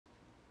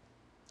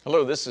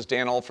Hello, this is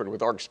Dan Alford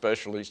with Arc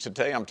Specialties.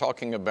 Today I'm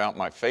talking about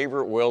my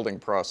favorite welding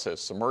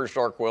process, submerged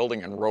arc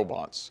welding and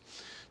robots.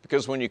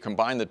 Because when you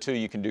combine the two,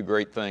 you can do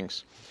great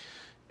things.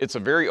 It's a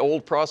very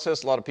old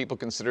process. A lot of people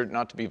consider it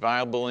not to be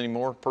viable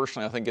anymore.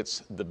 Personally, I think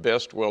it's the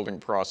best welding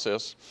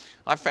process.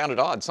 I found it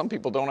odd. Some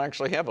people don't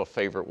actually have a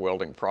favorite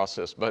welding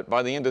process, but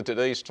by the end of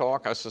today's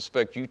talk, I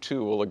suspect you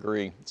too will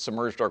agree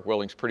submerged arc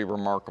welding is pretty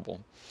remarkable.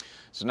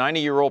 It's a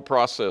 90-year-old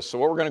process. So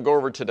what we're going to go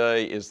over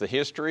today is the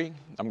history.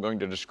 I'm going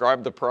to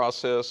describe the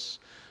process,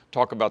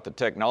 talk about the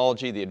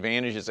technology, the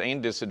advantages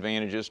and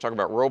disadvantages, talk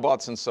about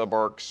robots and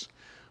subarcs,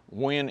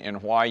 when and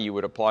why you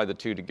would apply the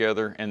two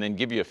together, and then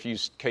give you a few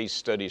case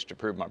studies to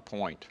prove my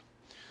point.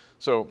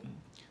 So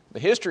the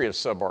history of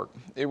subarc.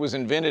 It was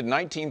invented in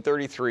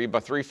 1933 by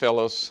three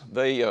fellows.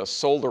 They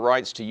sold the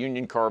rights to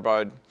Union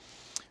Carbide,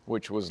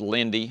 which was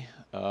Lindy,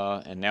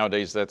 and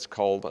nowadays that's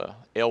called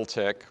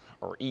L-Tech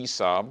or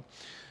ESAB.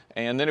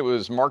 And then it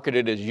was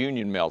marketed as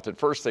Union Melt. At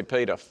first they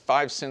paid a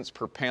 5 cents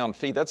per pound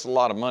fee. That's a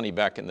lot of money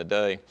back in the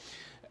day.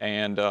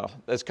 And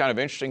that's kind of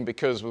interesting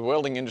because the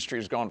welding industry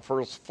has gone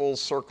full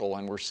circle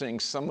and we're seeing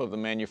some of the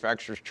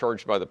manufacturers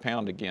charged by the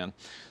pound again.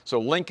 So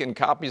Lincoln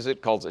copies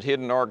it, calls it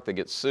hidden arc. They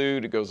get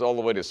sued. It goes all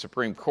the way to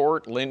Supreme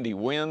Court. Lindy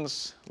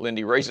wins.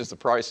 Lindy raises the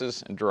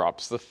prices and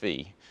drops the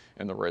fee.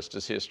 And the rest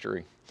is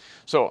history.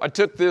 So I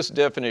took this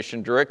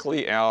definition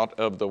directly out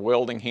of the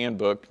welding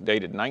handbook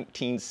dated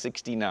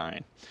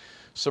 1969.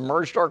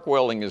 Submerged arc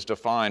welding is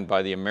defined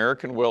by the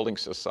American Welding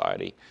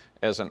Society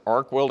as an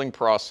arc welding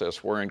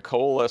process wherein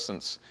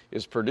coalescence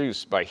is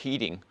produced by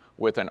heating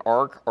with an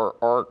arc or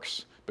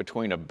arcs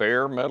between a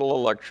bare metal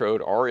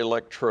electrode or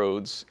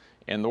electrodes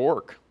and the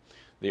work.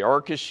 The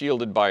arc is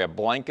shielded by a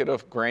blanket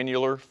of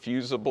granular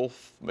fusible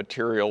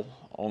material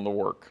on the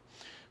work.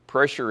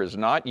 Pressure is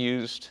not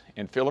used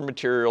and filler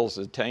material is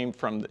obtained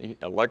from the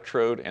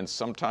electrode and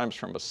sometimes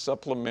from a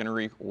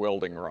supplementary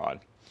welding rod.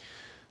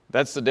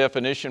 That's the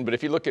definition, but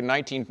if you look at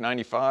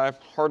 1995,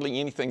 hardly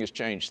anything has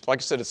changed. Like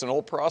I said, it's an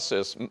old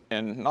process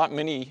and not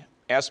many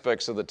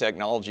aspects of the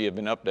technology have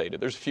been updated.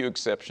 There's a few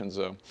exceptions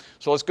though.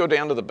 So let's go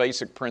down to the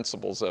basic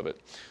principles of it.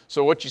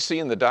 So what you see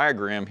in the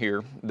diagram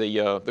here,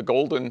 the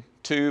golden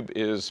tube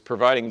is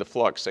providing the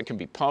flux. It can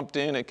be pumped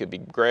in, it could be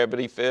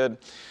gravity fed,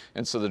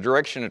 and so the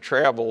direction of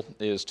travel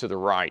is to the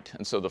right.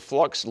 And so the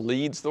flux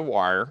leads the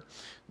wire,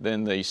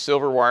 then the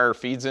silver wire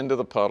feeds into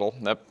the puddle.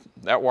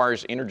 That wire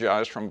is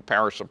energized from a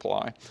power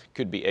supply,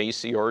 could be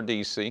AC or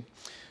DC,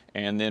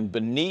 and then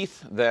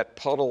beneath that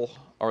puddle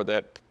or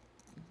that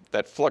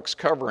flux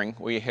covering,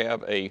 we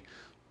have a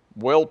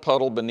weld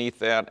puddle beneath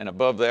that, and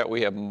above that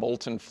we have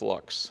molten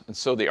flux. And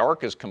so the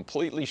arc is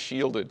completely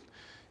shielded.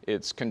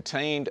 It's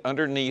contained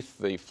underneath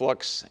the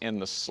flux and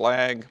the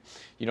slag.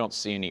 You don't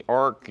see any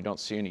arc, you don't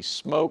see any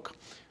smoke.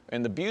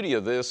 And the beauty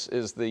of this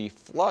is the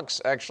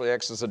flux actually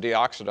acts as a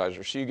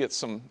deoxidizer, so you get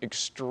some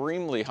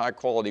extremely high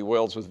quality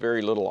welds with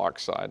very little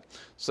oxide.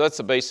 So that's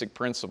the basic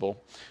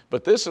principle.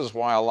 But this is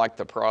why I like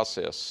the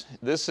process.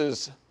 This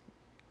is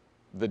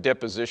the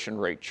deposition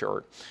rate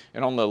chart.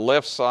 And on the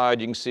left side,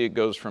 you can see it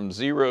goes from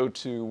 0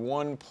 to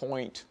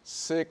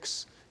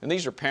 1.6, and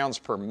these are pounds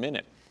per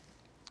minute.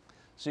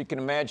 So you can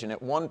imagine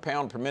at 1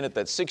 pound per minute,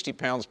 that's 60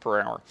 pounds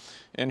per hour.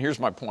 And here's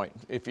my point.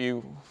 If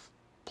you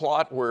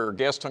plot where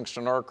gas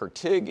tungsten arc or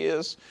TIG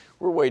is,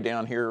 we're way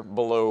down here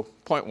below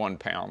 0.1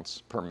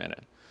 pounds per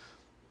minute.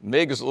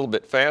 MIG is a little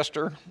bit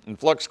faster, and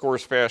flux core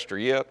is faster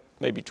yet,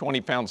 maybe 20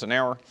 pounds an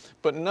hour,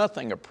 but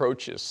nothing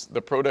approaches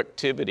the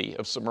productivity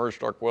of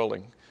submerged arc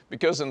welding.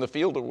 Because in the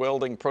field of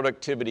welding,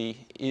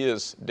 productivity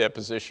is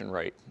deposition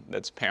rate.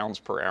 That's pounds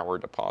per hour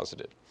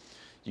deposited.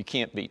 You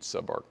can't beat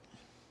subarc.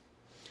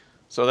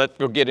 So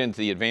we'll get into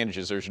the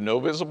advantages. There's no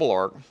visible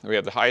arc. We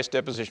have the highest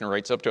deposition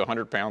rates up to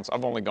 100 pounds.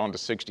 I've only gone to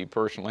 60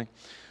 personally.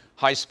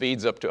 High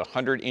speeds up to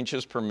 100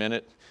 inches per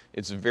minute.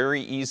 It's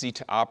very easy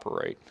to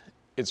operate.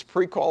 It's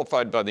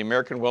pre-qualified by the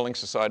American Welding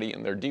Society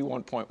in their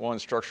D1.1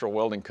 structural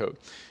welding code.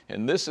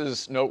 And this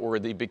is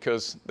noteworthy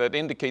because that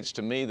indicates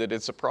to me that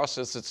it's a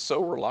process that's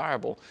so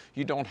reliable,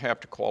 you don't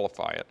have to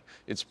qualify it.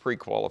 It's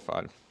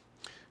pre-qualified.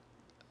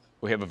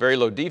 We have a very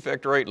low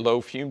defect rate,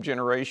 low fume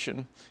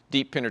generation,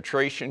 deep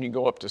penetration. You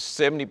go up to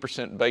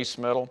 70% base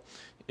metal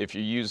if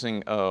you're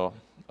using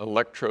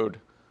electrode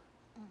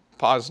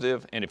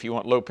positive, and if you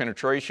want low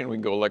penetration, we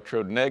can go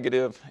electrode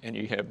negative, and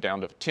you have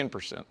down to 10%.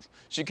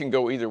 So you can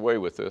go either way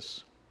with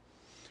this.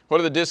 What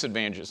are the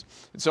disadvantages?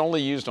 It's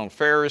only used on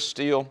ferrous,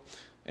 steel,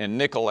 and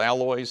nickel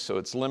alloys, so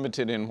it's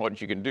limited in what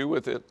you can do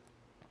with it.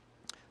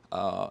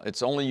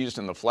 It's only used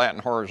in the flat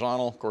and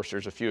horizontal. Of course,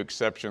 there's a few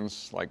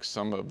exceptions, like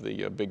some of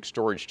the big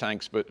storage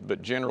tanks,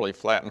 but generally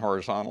flat and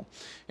horizontal.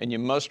 And you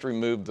must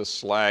remove the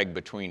slag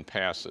between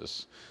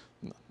passes.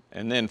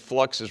 And then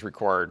flux is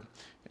required.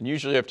 And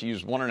usually you have to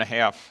use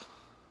 1.5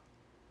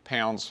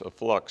 pounds of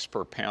flux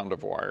per pound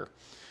of wire.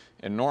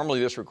 And normally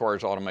this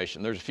requires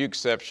automation. There's a few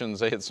exceptions.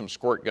 They had some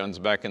squirt guns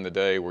back in the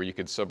day where you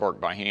could subarc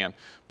by hand,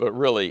 but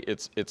really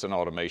it's an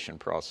automation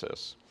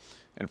process.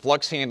 And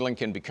flux handling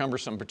can be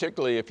cumbersome,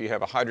 particularly if you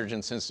have a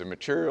hydrogen-sensitive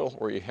material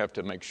where you have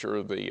to make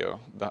sure the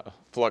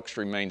flux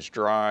remains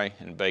dry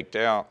and baked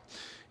out,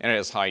 and it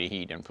has high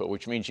heat input,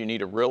 which means you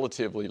need a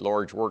relatively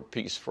large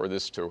workpiece for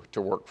this to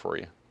work for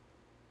you.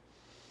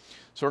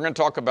 So we're going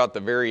to talk about the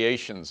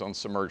variations on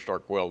submerged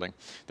arc welding.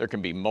 There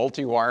can be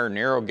multi-wire,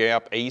 narrow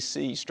gap,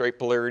 AC, straight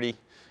polarity,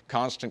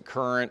 constant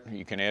current.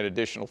 You can add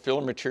additional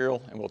filler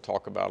material, and we'll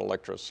talk about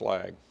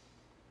electroslag.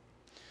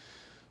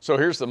 So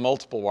here's the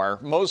multiple wire.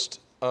 Most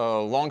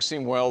long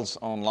seam welds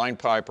on line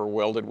pipe are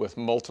welded with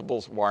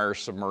multiple wire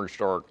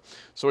submerged arc.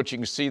 So what you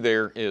can see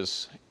there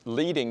is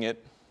leading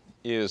it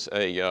is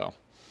a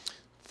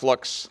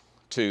flux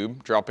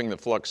tube, dropping the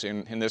flux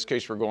in. In this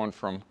case, we're going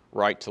from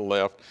right to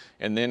left.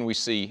 And then we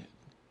see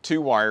 2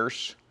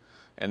 wires,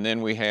 and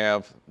then we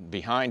have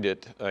behind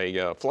it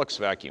a flux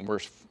vacuum.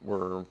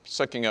 We're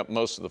sucking up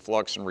most of the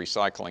flux and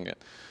recycling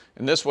it.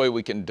 And this way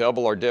we can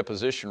double our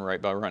deposition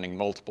rate by running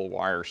multiple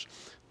wires.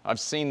 I've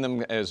seen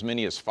them as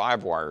many as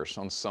 5 wires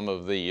on some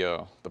of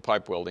the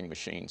pipe welding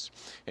machines.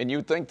 And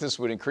you'd think this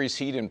would increase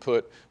heat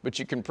input, but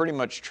you can pretty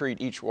much treat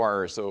each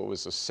wire as though it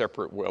was a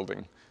separate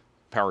welding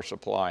power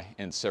supply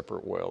and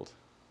separate weld.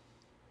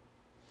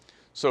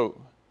 So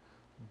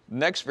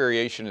next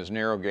variation is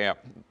narrow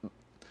gap.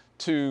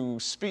 To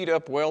speed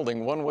up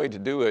welding, one way to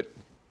do it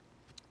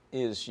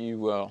is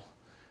you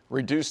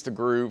reduce the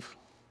groove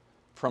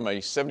from a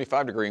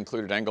 75-degree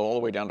included angle all the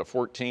way down to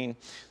 14.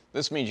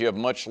 This means you have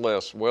much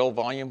less weld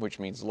volume, which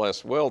means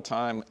less weld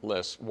time,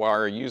 less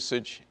wire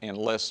usage, and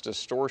less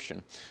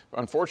distortion.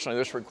 Unfortunately,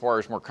 this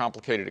requires more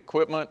complicated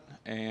equipment,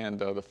 and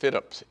the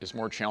fit-up is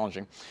more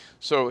challenging.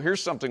 So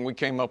here's something we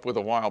came up with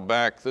a while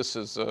back. This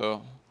is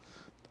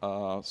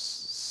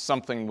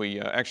something we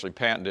actually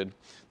patented.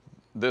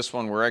 This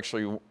one, we're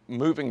actually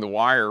moving the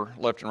wire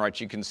left and right.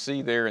 You can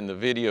see there in the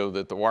video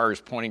that the wire is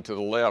pointing to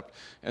the left.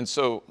 And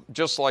so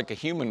just like a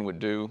human would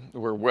do,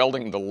 we're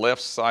welding the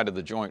left side of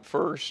the joint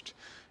first,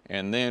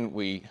 and then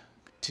we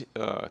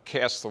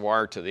cast the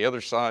wire to the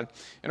other side.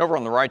 And over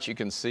on the right, you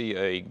can see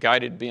a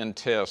guided bend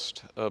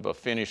test of a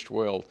finished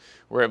weld.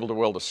 We're able to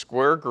weld a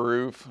square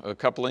groove a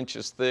couple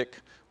inches thick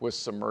with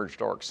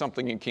submerged arc,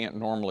 something you can't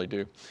normally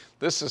do.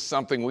 This is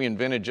something we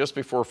invented just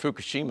before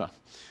Fukushima.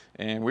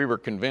 And we were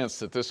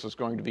convinced that this was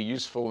going to be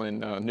useful in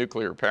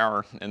nuclear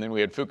power. And then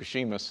we had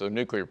Fukushima, so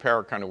nuclear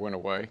power kind of went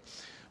away.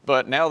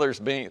 But now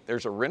there's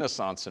a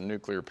renaissance in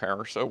nuclear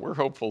power, so we're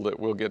hopeful that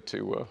we'll get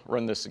to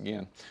run this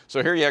again.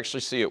 So here you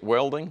actually see it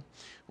welding.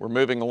 We're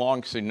moving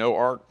along, see no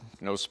arc,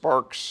 no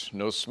sparks,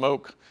 no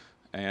smoke,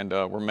 and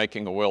we're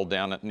making a weld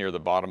down near the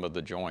bottom of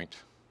the joint.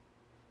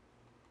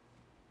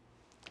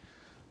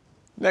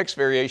 Next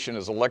variation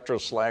is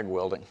electroslag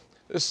welding.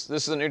 This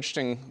is an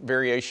interesting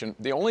variation.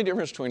 The only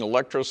difference between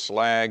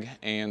electroslag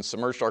and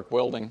submerged arc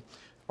welding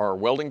are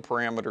welding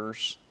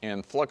parameters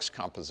and flux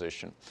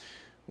composition.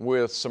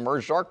 With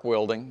submerged arc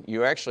welding,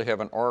 you actually have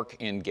an arc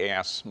in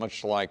gas,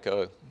 much like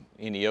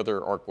any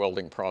other arc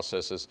welding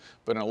processes.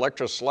 But in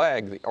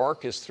electroslag, the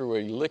arc is through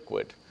a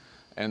liquid.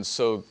 And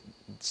so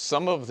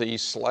some of the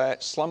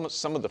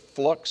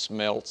flux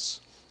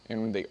melts,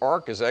 and the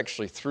arc is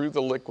actually through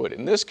the liquid.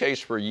 In this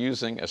case, we're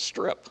using a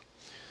strip.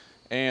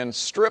 And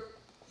strip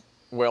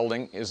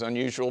welding is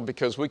unusual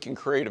because we can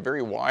create a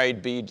very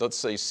wide bead, let's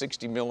say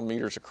 60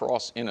 millimeters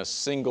across, in a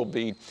single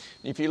bead.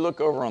 If you look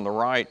over on the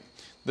right,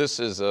 this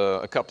is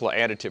a couple of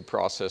additive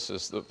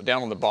processes.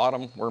 Down on the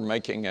bottom, we're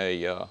making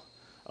a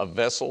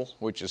vessel,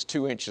 which is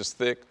 2 inches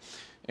thick.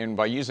 And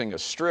by using a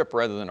strip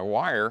rather than a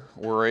wire,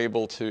 we're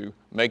able to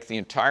make the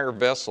entire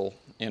vessel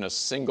in a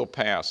single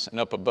pass. And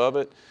up above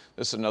it,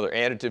 this is another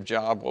additive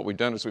job. What we've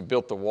done is we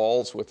built the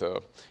walls with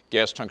a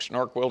gas tungsten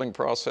arc welding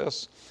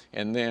process,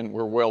 and then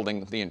we're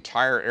welding the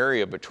entire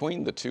area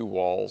between the 2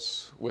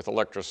 walls with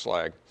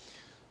electroslag.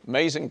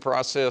 Amazing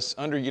process,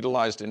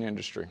 underutilized in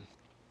industry.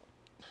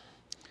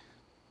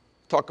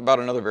 Talk about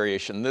another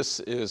variation.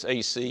 This is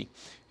AC.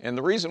 And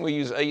the reason we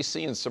use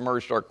AC in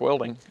submerged arc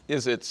welding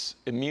is it's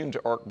immune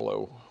to arc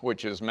blow,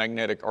 which is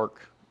magnetic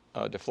arc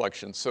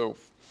deflection. So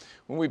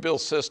when we build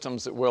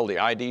systems that weld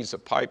the IDs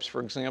of pipes,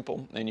 for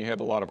example, and you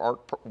have a lot of arc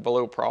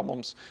blow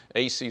problems,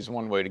 AC is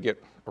one way to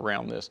get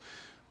around this.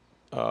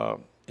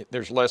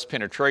 There's less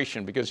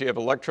penetration because you have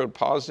electrode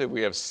positive,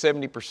 we have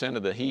 70%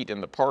 of the heat in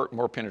the part,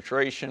 more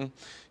penetration.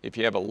 If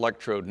you have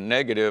electrode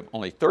negative,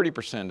 only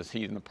 30% of the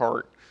heat in the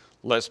part,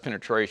 less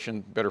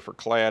penetration, better for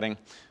cladding.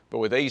 But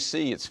with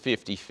AC, it's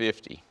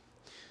 50-50.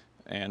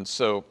 And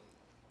so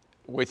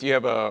when you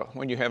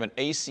have an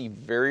AC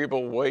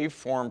variable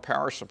waveform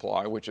power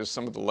supply, which is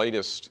some of the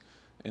latest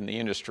in the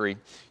industry,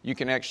 you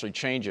can actually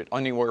change it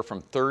anywhere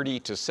from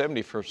 30 to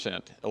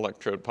 70%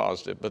 electrode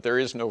positive, but there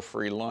is no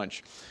free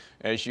lunch.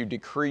 As you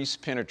decrease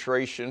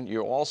penetration,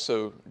 you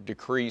also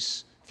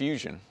decrease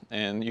fusion,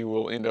 and you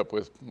will end up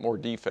with more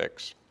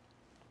defects.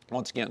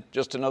 Once again,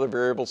 just another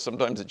variable,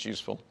 sometimes it's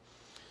useful.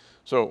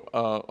 So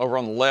over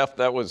on the left,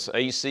 that was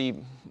AC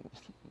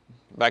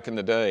back in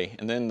the day.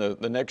 And then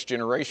the next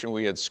generation,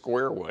 we had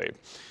square wave.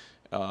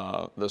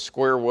 The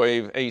square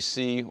wave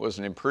AC was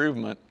an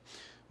improvement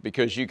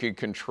because you could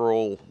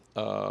control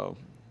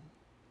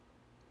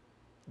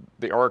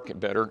the arc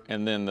better.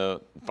 And then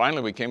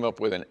finally we came up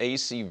with an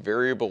AC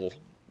variable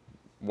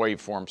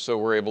waveform, so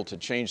we're able to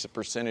change the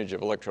percentage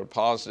of electrode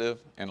positive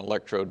and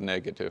electrode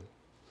negative.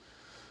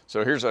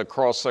 So here's a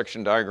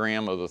cross-section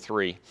diagram of the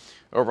three.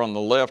 Over on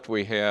the left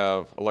we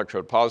have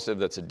electrode positive,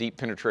 that's a deep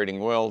penetrating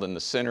weld. In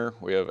the center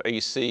we have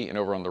AC, and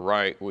over on the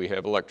right we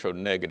have electrode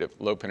negative,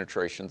 low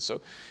penetration.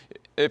 So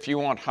if you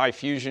want high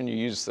fusion, you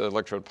use the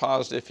electrode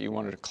positive. If you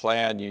wanted a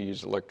clad, you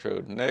use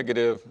electrode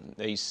negative,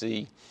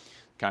 AC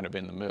kind of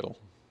in the middle.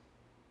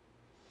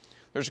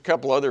 There's a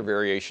couple other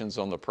variations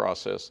on the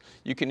process.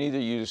 You can either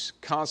use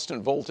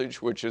constant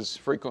voltage, which is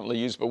frequently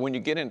used, but when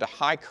you get into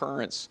high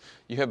currents,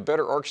 you have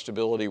better arc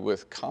stability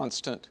with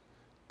constant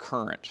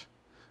current.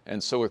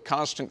 And so with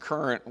constant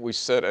current, we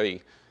set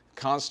a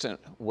constant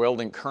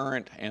welding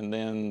current, and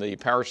then the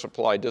power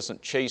supply doesn't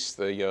chase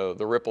the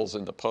ripples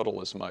in the puddle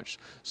as much.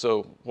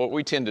 So what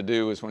we tend to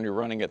do is when you're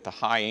running at the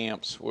high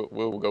amps,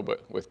 we'll go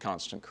with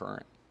constant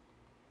current.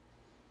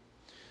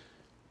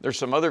 There's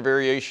some other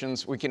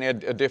variations. We can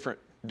add a different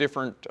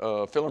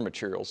filler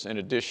materials in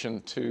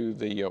addition to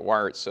the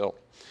wire itself.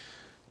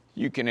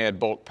 You can add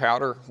bulk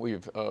powder.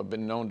 We've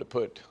been known to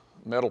put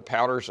metal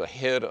powders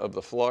ahead of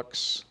the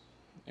flux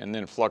and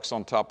then flux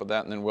on top of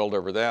that and then weld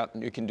over that.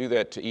 And you can do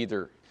that to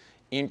either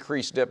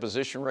increase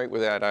deposition rate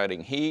without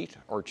adding heat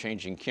or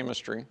changing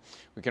chemistry.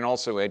 We can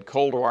also add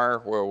cold wire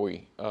where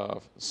we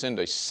send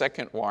a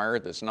second wire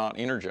that's not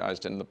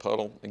energized in the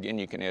puddle. Again,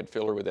 you can add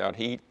filler without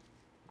heat.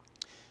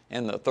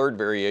 And the third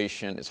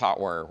variation is hot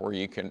wire, where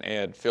you can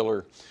add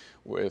filler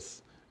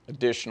with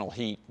additional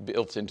heat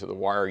built into the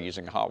wire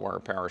using a hot wire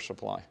power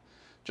supply.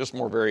 Just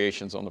more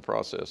variations on the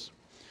process.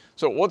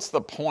 So what's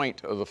the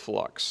point of the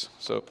flux?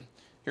 So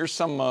here's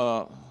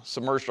some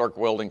submerged arc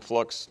welding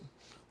flux.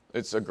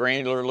 It's a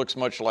granular, looks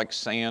much like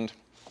sand.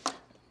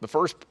 The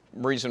first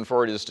reason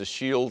for it is to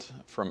shield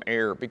from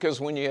air, because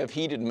when you have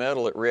heated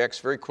metal, it reacts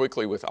very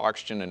quickly with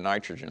oxygen and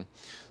nitrogen.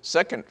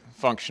 Second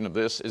function of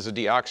this is a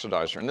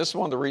deoxidizer, and this is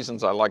one of the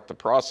reasons I like the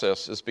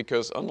process, is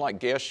because unlike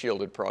gas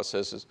shielded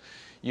processes,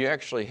 you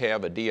actually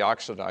have a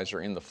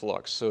deoxidizer in the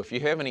flux. So if you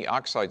have any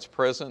oxides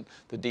present,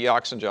 the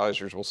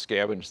deoxidizers will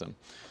scavenge them.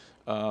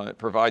 It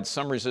provides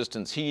some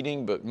resistance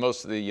heating, but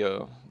most of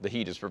the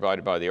heat is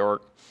provided by the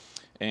arc.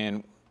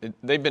 And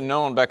they've been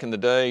known back in the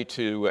day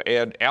to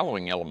add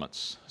alloying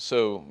elements.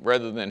 So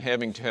rather than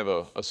having to have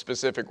a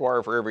specific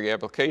wire for every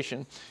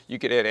application, you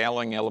could add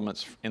alloying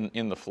elements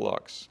in the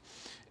flux.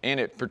 And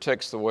it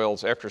protects the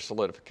welds after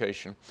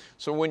solidification.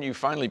 So when you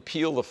finally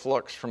peel the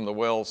flux from the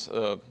welds,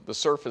 the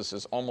surface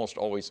is almost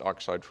always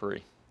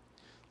oxide-free.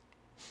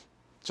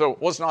 So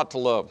what's not to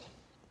love?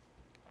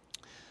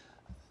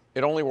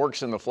 It only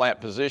works in the flat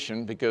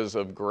position because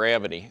of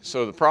gravity.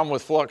 So the problem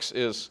with flux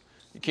is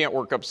you can't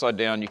work upside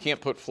down, you can't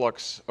put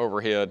flux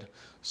overhead.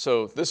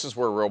 So this is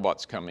where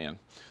robots come in.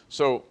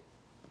 So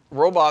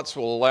robots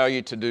will allow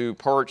you to do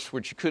parts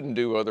which you couldn't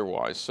do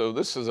otherwise. So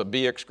this is a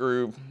BX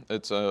groove.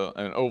 It's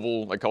an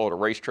oval, they call it a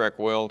racetrack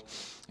weld,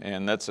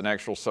 and that's an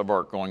actual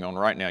sub-arc going on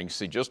right now. You can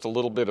see just a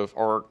little bit of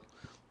arc,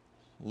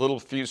 little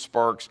few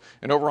sparks,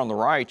 and over on the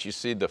right you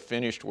see the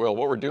finished weld.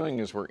 What we're doing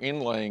is we're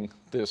inlaying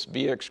this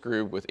BX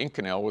groove with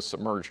Inconel with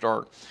submerged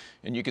arc,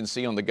 and you can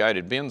see on the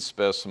guided bend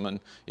specimen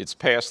it's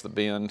past the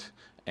bend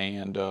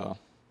and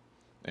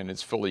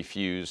it's fully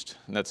fused,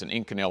 and that's an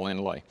Inconel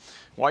inlay.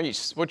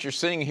 What you're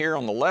seeing here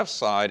on the left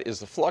side is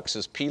the flux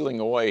is peeling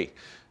away,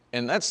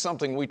 and that's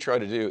something we try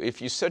to do. If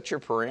you set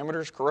your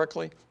parameters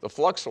correctly, the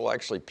flux will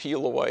actually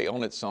peel away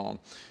on its own,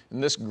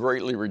 and this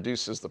greatly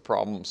reduces the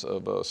problems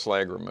of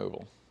slag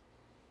removal.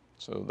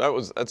 So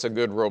that's a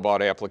good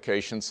robot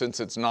application. Since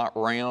it's not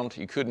round,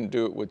 you couldn't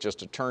do it with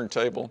just a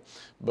turntable,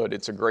 but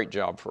it's a great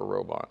job for a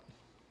robot.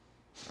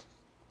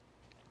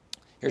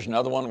 Here's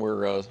another one.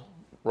 We're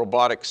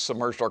robotic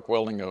submerged arc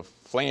welding of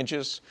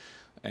flanges.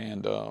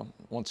 And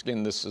once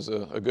again, this is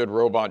a good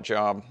robot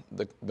job.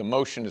 The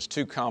motion is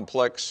too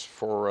complex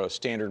for a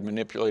standard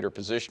manipulator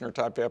positioner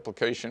type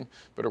application,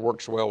 but it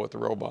works well with the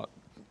robot.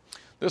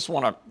 This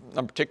one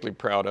I'm particularly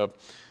proud of.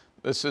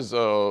 This is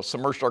a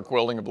submerged arc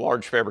welding of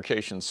large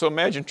fabrication. So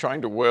imagine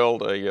trying to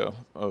weld a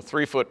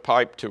 3-foot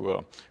pipe to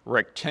a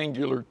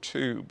rectangular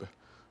tube.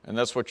 And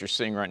that's what you're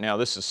seeing right now.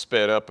 This is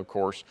sped up, of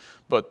course,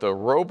 but the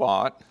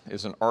robot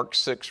is an Arc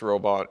 6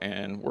 robot,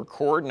 and we're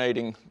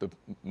coordinating the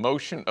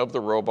motion of the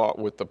robot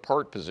with the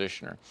part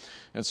positioner.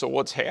 And so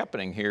what's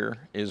happening here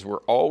is we're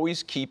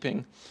always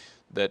keeping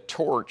that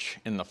torch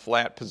in the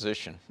flat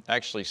position,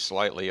 actually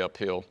slightly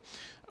uphill.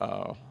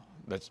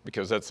 That's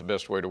because that's the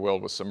best way to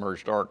weld with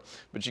submerged arc.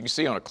 But you can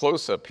see on a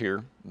close-up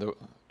here,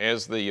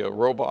 as the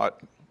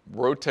robot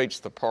rotates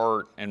the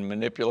part and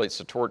manipulates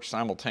the torch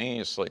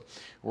simultaneously,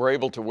 we're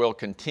able to weld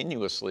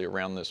continuously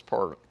around this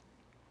part.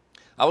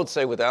 I would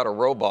say without a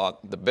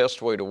robot, the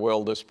best way to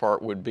weld this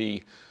part would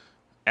be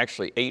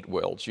actually 8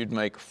 welds. You'd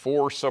make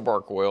 4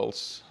 sub-arc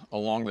welds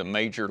along the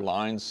major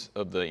lines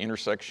of the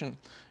intersection,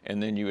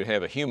 and then you would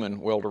have a human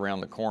weld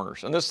around the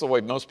corners. And this is the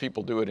way most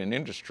people do it in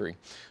industry.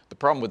 The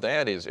problem with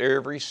that is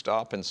every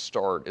stop and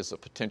start is a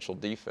potential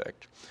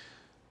defect.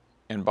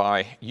 And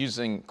by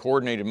using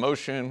coordinated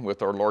motion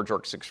with our large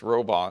Arc 6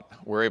 robot,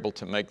 we're able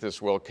to make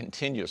this weld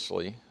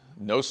continuously,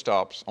 no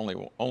stops,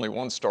 only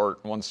one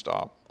start, one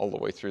stop, all the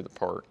way through the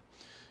part.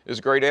 It's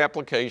a great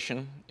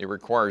application. It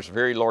requires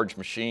very large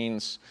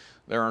machines.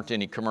 There aren't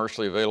any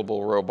commercially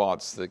available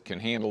robots that can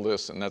handle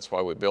this, and that's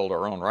why we build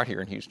our own right here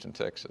in Houston,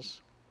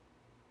 Texas.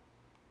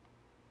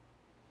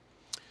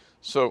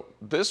 So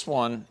this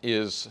one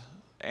is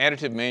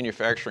additive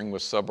manufacturing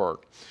with SubArc.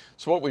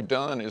 So what we've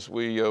done is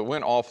we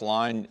went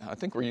offline. I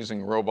think we're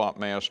using Robot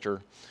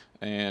Master,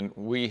 and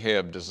we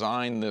have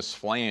designed this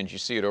flange. You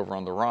see it over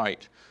on the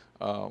right.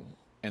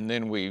 And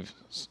then we've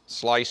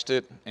sliced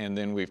it, and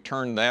then we've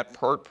turned that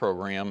part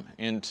program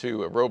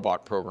into a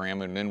robot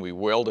program, and then we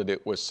welded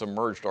it with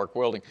submerged arc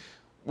welding.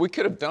 We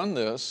could have done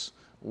this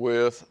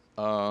with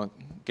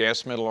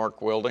gas metal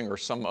arc welding or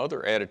some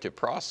other additive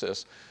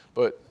process,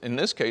 but in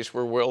this case,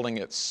 we're welding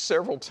at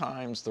several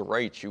times the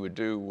rates you would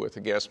do with a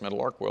gas metal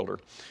arc welder.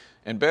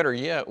 And better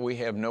yet, we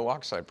have no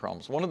oxide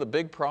problems. One of the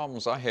big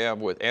problems I have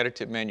with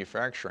additive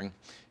manufacturing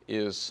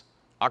is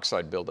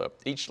oxide buildup.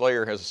 Each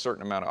layer has a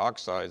certain amount of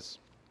oxides.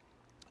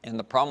 And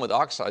the problem with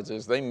oxides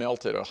is they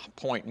melt at a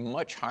point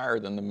much higher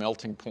than the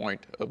melting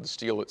point of the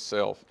steel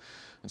itself.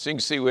 And so you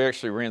can see we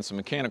actually ran some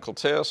mechanical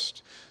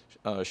tests.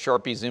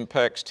 Sharpies,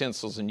 impacts,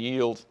 tensils, and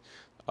yield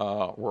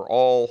were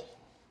all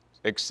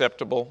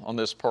acceptable on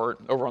this part.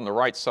 Over on the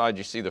right side,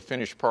 you see the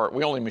finished part.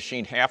 We only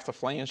machined half the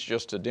flange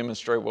just to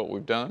demonstrate what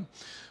we've done.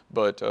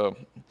 But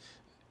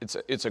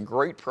it's a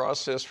great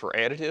process for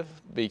additive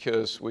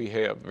because we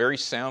have very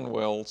sound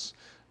welds,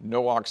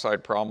 no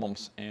oxide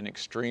problems, and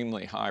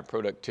extremely high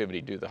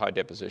productivity due to the high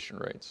deposition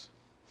rates.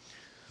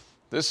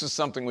 This is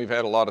something we've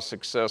had a lot of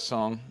success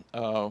on.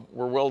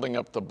 We're welding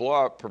up the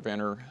blowout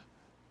preventer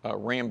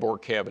ram bore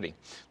cavity.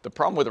 The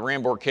problem with the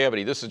ram bore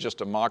cavity, this is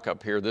just a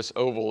mock-up here. This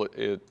oval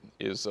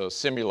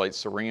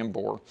simulates the ram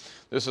bore.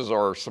 This is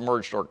our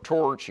submerged arc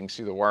torch. You can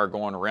see the wire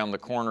going around the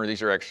corner.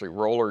 These are actually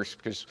rollers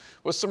because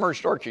with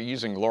submerged arc, you're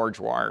using large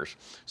wires.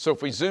 So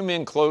if we zoom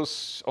in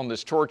close on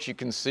this torch, you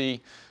can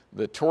see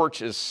the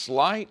torch is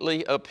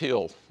slightly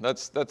uphill.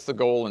 That's the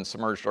goal in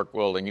submerged arc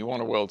welding. You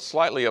want to weld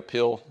slightly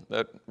uphill.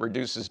 That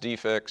reduces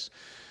defects.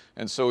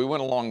 And so we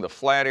went along the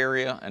flat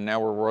area, and now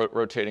we're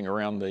rotating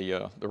around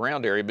the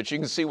round area. But you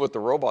can see what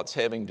the robot's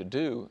having to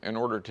do in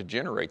order to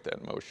generate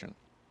that motion.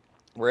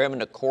 We're having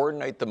to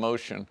coordinate the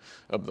motion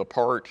of the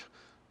part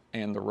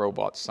and the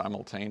robot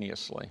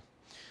simultaneously.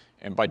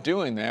 And by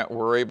doing that,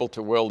 we're able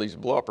to weld these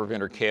blowout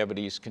preventer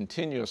cavities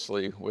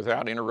continuously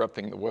without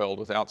interrupting the weld,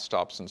 without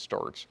stops and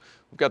starts.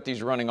 We've got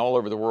these running all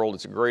over the world.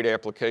 It's a great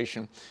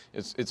application.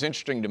 It's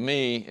interesting to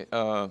me,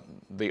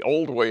 the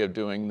old way of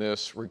doing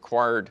this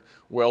required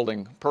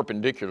welding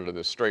perpendicular to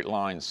the straight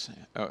lines,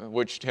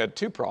 which had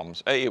two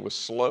problems. A, it was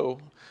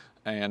slow,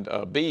 and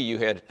B, you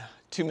had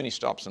too many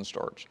stops and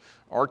starts.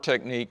 Our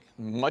technique,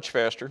 much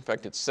faster. In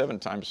fact, it's 7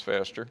 times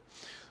faster.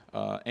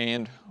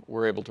 And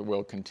we're able to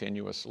weld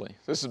continuously.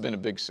 This has been a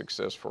big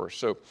success for us.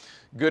 So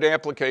good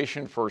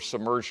application for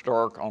submerged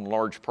arc on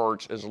large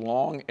parts as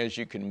long as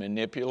you can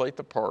manipulate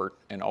the part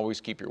and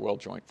always keep your weld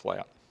joint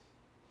flat.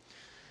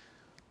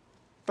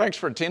 Thanks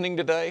for attending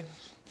today.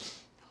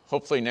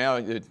 Hopefully now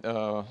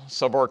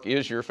SubArc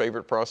is your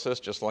favorite process,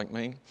 just like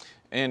me.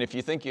 And if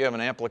you think you have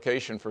an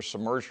application for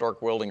submerged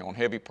arc welding on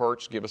heavy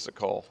parts, give us a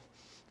call.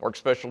 Arc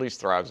Specialties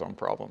thrives on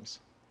problems.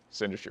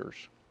 Send us yours.